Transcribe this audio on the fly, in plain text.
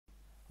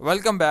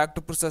Welcome back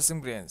to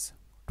Processing Brains.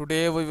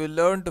 Today we will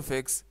learn to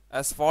fix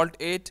Asphalt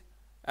 8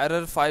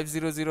 error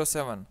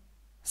 5007.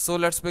 So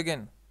let's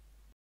begin.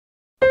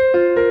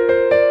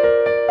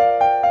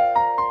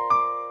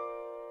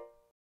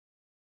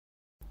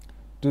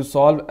 To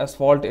solve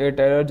Asphalt 8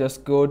 error,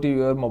 just go to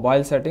your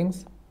mobile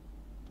settings.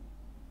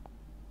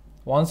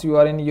 Once you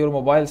are in your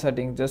mobile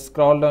settings, just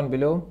scroll down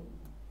below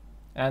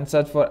and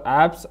search for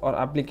apps or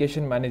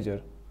application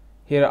manager.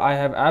 Here I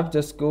have apps,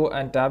 just go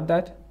and tap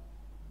that.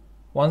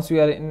 Once you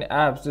are in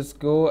apps, just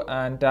go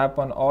and tap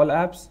on all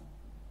apps.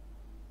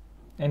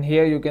 And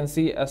here you can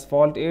see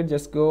Asphalt 8,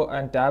 just go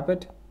and tap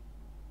it.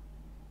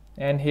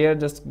 And here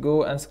just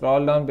go and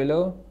scroll down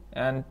below,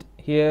 and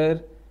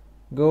here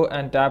go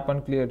and tap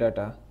on clear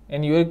data.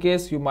 In your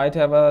case, you might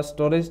have a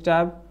storage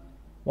tab.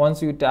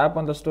 Once you tap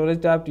on the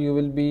storage tab, you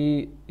will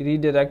be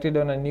redirected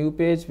on a new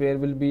page where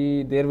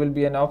there will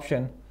be an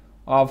option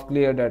of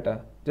clear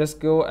data. Just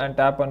go and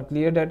tap on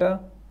clear data,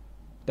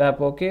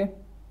 tap OK.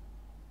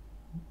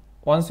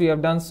 Once you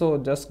have done so,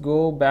 just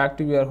go back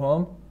to your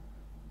home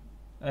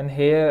and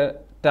here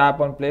tap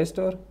on Play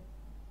Store.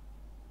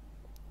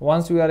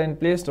 Once you are in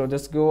Play Store,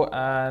 just go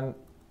and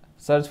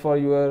search for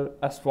your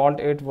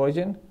Asphalt 8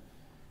 version.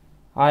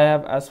 I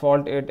have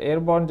Asphalt 8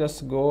 Airborne,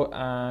 just go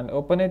and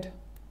open it.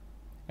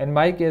 In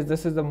my case,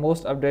 this is the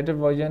most updated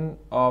version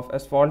of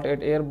Asphalt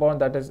 8 Airborne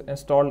that is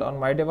installed on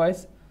my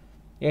device.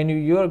 In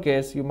your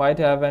case, you might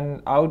have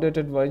an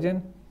outdated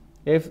version.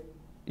 If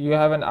you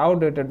have an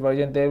outdated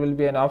version, there will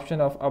be an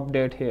option of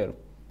update here.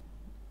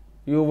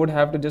 You would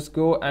have to just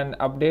go and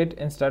update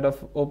instead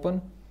of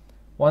open.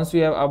 Once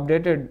you have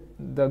updated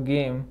the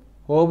game,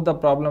 hope the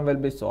problem will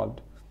be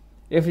solved.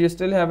 If you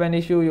still have an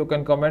issue, you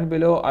can comment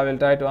below. I will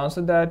try to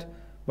answer that.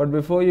 But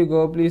before you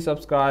go, please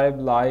subscribe,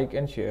 like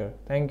and share.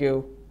 Thank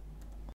you.